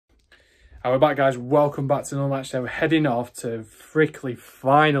And we're back, guys. Welcome back to another match. Now we're heading off to Frickley,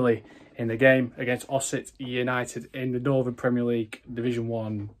 finally, in the game against Ossett United in the Northern Premier League Division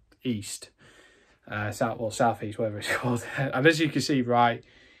 1 East. South East, whatever it's called. And as you can see right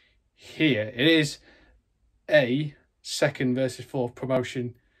here, it is a second versus fourth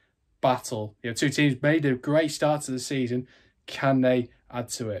promotion battle. You know, two teams made a great start to the season. Can they add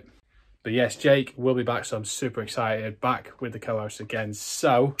to it? But yes, Jake will be back, so I'm super excited. Back with the co-host again.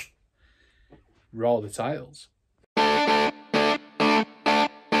 So, roll the titles.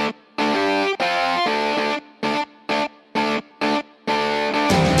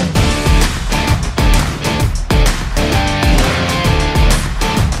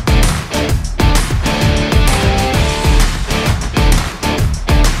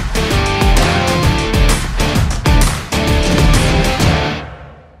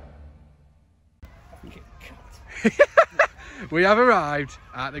 We have arrived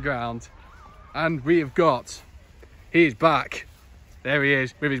at the ground and we have got, he is back. There he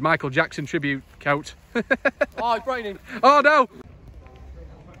is with his Michael Jackson tribute coat. Oh, it's raining. Oh no!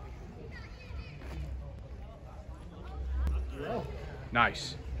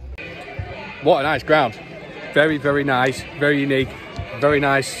 Nice. What a nice ground. Very, very nice, very unique, very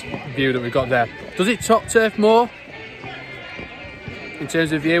nice view that we've got there. Does it top turf more in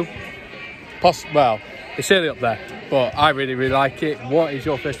terms of view? Well, it's certainly up there, but I really, really like it. What is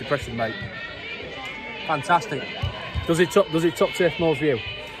your first impression, mate? Fantastic. Does it top turf more's view?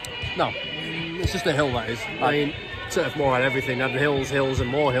 No, it's just a hill, that is. I mean, turf more had everything. Had the hills and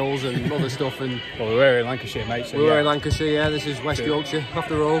more hills and other stuff. And well, we were in Lancashire, mate. So we were in Lancashire, yeah. This is West Yorkshire,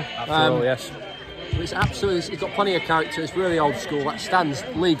 after all. After all, yes. It's absolutely, it's got plenty of character. It's really old school. That stands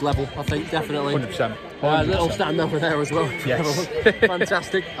league level, I think, definitely. 100%. Little stand over there as well. Yes.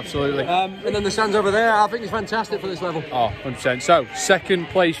 Fantastic. Absolutely. And then the stands over there, I think it's fantastic for this level. Oh, 100%. So, second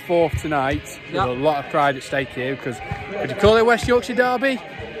place fourth tonight. Yep. With a lot of pride at stake here, because could you call it West Yorkshire Derby?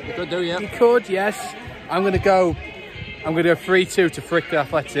 You could do, yeah. You could, yes. I'm going to go 3-2 to Frickley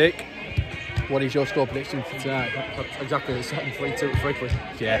Athletic. What is your score prediction for tonight? That's exactly the same, 3-2 to Frickley.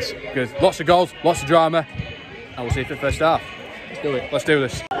 Yes, good. Lots of goals, lots of drama. And we'll see you for the first half. Let's do it. Let's do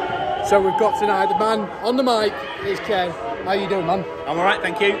this. So we've got tonight the man on the mic is Ken. How you doing, man? I'm all right,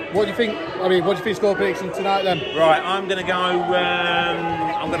 thank you. What do you think? I mean, what do you think score prediction tonight then? Right, I'm going to go.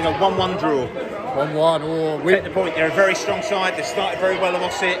 I'm going to go 1-1 draw. 1-1. Oh, Take the point. They're a very strong side. They started very well at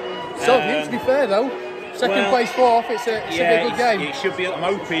Ossett. So to be fair though, second place fourth. It should be a good game. It should be. I'm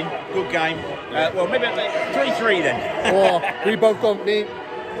hoping good game. Well, maybe 3-3 then. Or we both gone. Me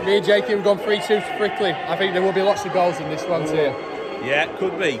and Jake have gone 3-2 to Frickley. I think there will be lots of goals in this one too. Yeah,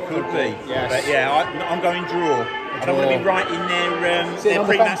 could be. Yes. But yeah, I'm going draw. I don't want to be right in their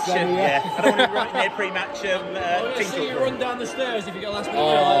pre-match. I don't want to be right in their pre-match team See you run down the stairs if you get last minute.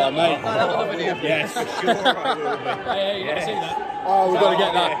 Oh, mate. That'll be video. Yes, for sure I will be. Yeah, you got to see that. Oh, we've got to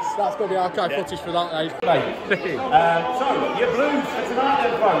get that. Yes. That's got to be archive footage for that, mate. So, your Blues for tonight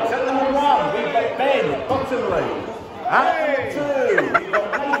then, folks. At number 1, we've got Ben Bottomley. At number 2, we've got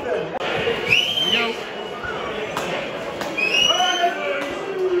Nathan. Here we go.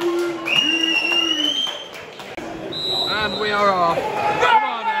 And we are off. Come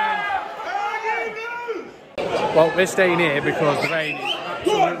on then. Well, we're staying here because the rain is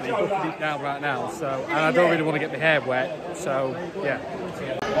absolutely bucketing it down right now. So, and I don't really want to get my hair wet. So, yeah.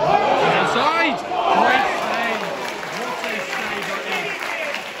 Inside. Great save. What a save that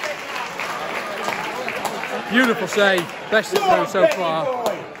is. Beautiful save. Best through so far.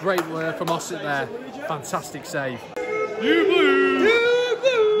 Great work from Ossett there. Fantastic save. You Blues. You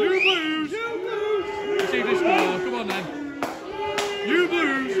Blues. You Blues. See this ball, come on then. You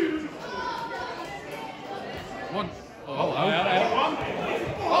Blues. One. Oh,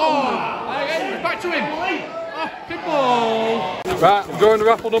 back to him. Oh, good ball. Right, I'm going to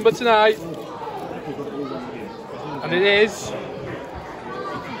raffle number tonight. And it is.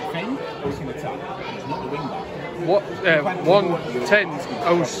 What? 110.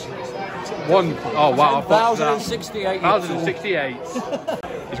 Oh wow, 1,068. 1,068.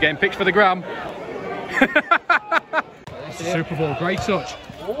 He's getting picked for the gram. Super Bowl, great touch.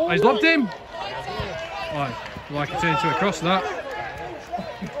 Oh, he's lobbed him. Right, like it turned into a cross that.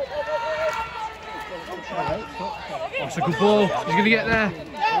 Oh, that's a good ball. He's going to get there.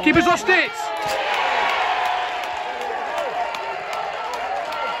 Keeper's lost it.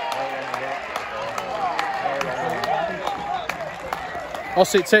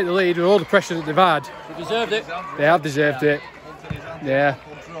 Ossett take the lead with all the pressure that they've had. They deserved it. They have deserved it. Yeah.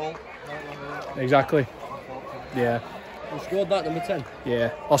 Exactly. Yeah. We scored that, number 10.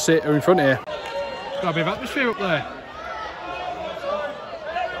 Yeah. Ossett are in front here. Got a bit of atmosphere up there.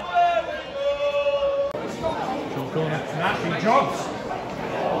 corner. Snappy jobs.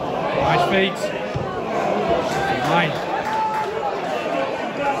 Nice feet. 9.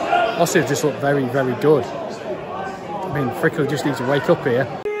 Ossett just looked very, very good. I mean, Frickley just needs to wake up here.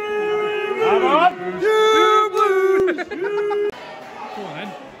 Come on. You Blues. Come on then.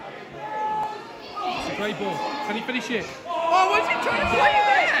 It's a great ball. Can he finish it? Oh, what's he trying to play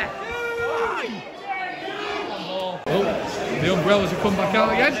there? Oh, the umbrellas have come back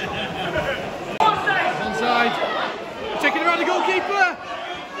out again. Onside. Taking around the goalkeeper.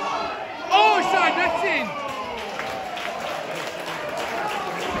 Oh, side netting.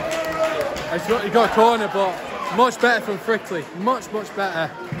 He got a corner, but much better from Frickley. Much, much better.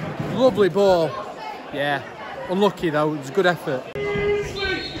 Lovely ball. Yeah. Unlucky though. It was a good effort.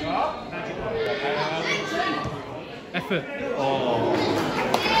 Effort. Oh.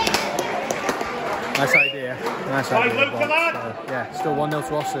 Nice idea. Nice idea. So, yeah, still 1-0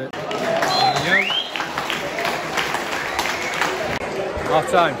 to Ossett. There we go. Half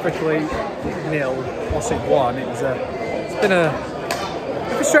time, Frickley 0, Ossett 1. It's been a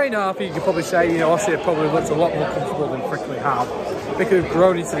frustrating half, you could probably say. You know, Ossett probably looked a lot more comfortable than Frickley have. They could have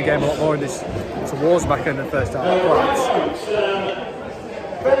grown into the game a lot more in this towards the back end of the first half.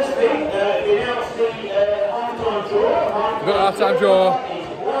 Firstly, we announced the half-time draw. We've got a half-time draw.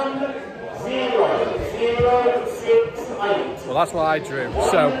 1-0, 0-6-8. Well, that's what I drew.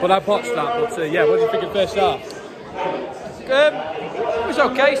 So, but I botched that. But yeah, what do you think of the first half? It was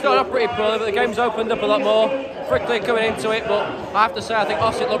okay, started off pretty poorly, but the game's opened up a lot more. Frickley coming into it, but I have to say I think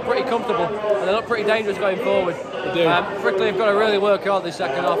Ossett looked pretty comfortable and they look pretty dangerous going forward. They do. Frickley have got to really work hard this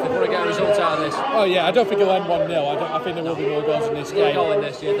second half if they want to get a result out of this. Oh yeah, I don't think it'll end 1-0. I think there will be more goals in this game. Goal in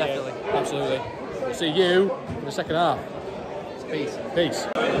this, yeah, definitely. Yeah, absolutely. We'll see you in the second half. Peace. Peace.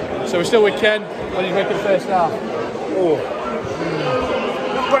 So we're still with Ken. What did you make of the first half?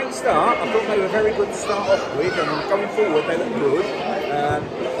 Not a great start. I thought they were very good to start off with, and going forward they look good.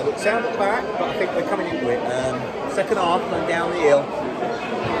 They look sound at the back, but I think they're coming into it. Second half, going down the hill.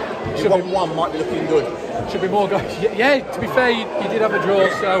 1-1 might be looking good. Should be more goals. Yeah, to be fair, you did have a draw,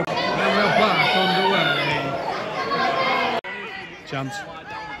 so. Now we're back underway. Chance.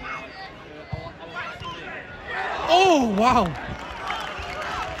 Oh, wow.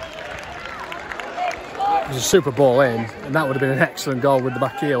 It was a super ball in, and that would have been an excellent goal with the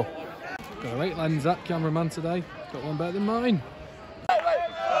back heel. Got a great lens, that cameraman today. Got one better than mine.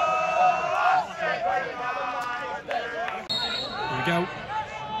 Here we go.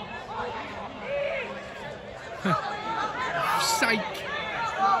 Psych.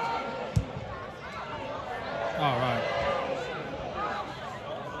 All right.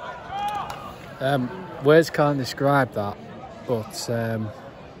 Words can't describe that, but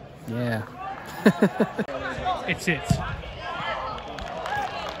yeah. It's it.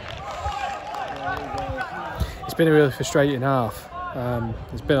 It's been a really frustrating half.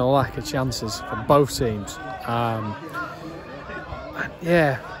 There's been a lack of chances from both teams.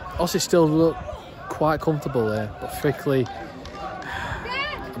 Yeah, Ossett still look quite comfortable there, but Frickley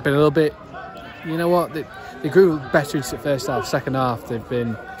have been a little bit. You know what? They grew better into the first half. Second half, they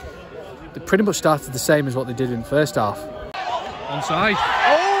pretty much started the same as what they did in the first half. Onside.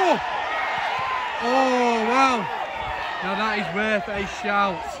 Oh! Oh, wow. Now that is worth a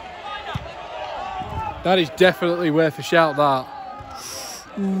shout. That is definitely worth a shout, that.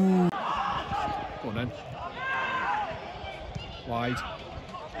 Ooh. Go on then. Wide.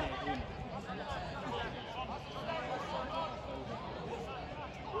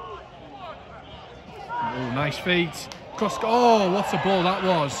 Oh, nice feet. Cross. Oh, what a ball that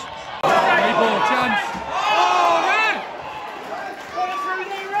was. Great ball, chance. Oh, man!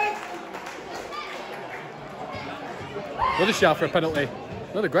 Another shout for a penalty.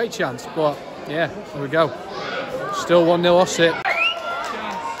 Another great chance, but yeah, there we go. Still 1-0 Ossett.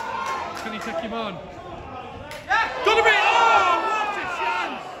 Chance. Can he take him on? Yeah! Gonna be! Oh, what a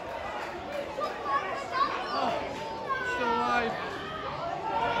chance! Oh, still alive.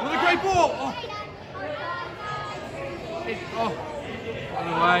 Another great ball. Oh.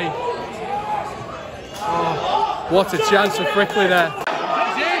 Away. Oh, what a chance for Frickley there.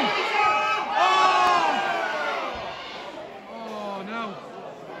 It's in. Oh no.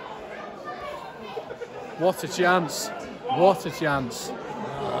 What a chance. What a chance.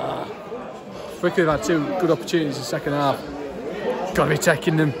 Frickley have had two good opportunities in the second half. Got to be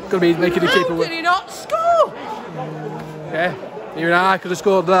taking them. Got to be making the keeper win. Did he not score? Yeah. Even I could have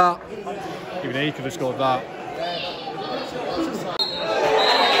scored that. Even he could have scored that.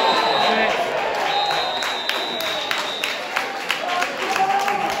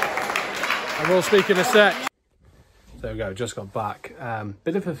 We'll speak in a sec. There we go, just got back.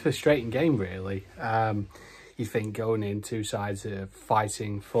 Bit of a frustrating game, really. you think going in, two sides are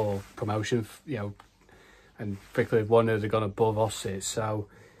fighting for promotion, you know, and Frickley had won, they'd gone above Ossett. So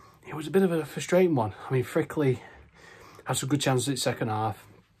it was a bit of a frustrating one. I mean, Frickley had some good chances in the second half.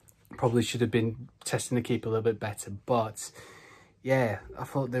 Probably should have been testing the keeper a little bit better, but yeah, I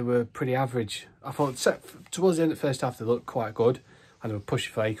thought they were pretty average. I thought towards the end of the first half they looked quite good and they were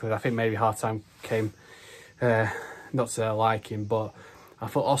pushing for equal. I think maybe half time came not to their liking, but I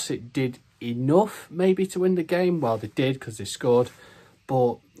thought Ossett did enough maybe to win the game. Well, they did because they scored,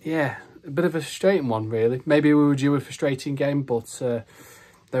 but yeah, a bit of a frustrating one really. Maybe we were due a frustrating game, but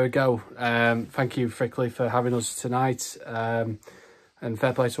there we go. Thank you, Frickley, for having us tonight. And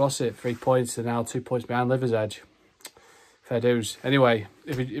fair play to Ossett, 3 points and now 2 points behind Liver's Edge. Fair dues. Anyway,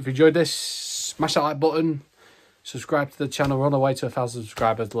 if you enjoyed this, smash that like button, subscribe to the channel, we're on our way to 1,000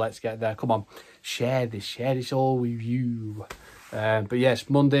 subscribers. Let's get there. Come on, share this all with you. But yes,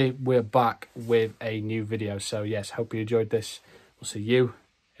 Monday we're back with a new video. So yes, hope you enjoyed this. We'll see you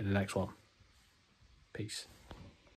in the next one. Peace.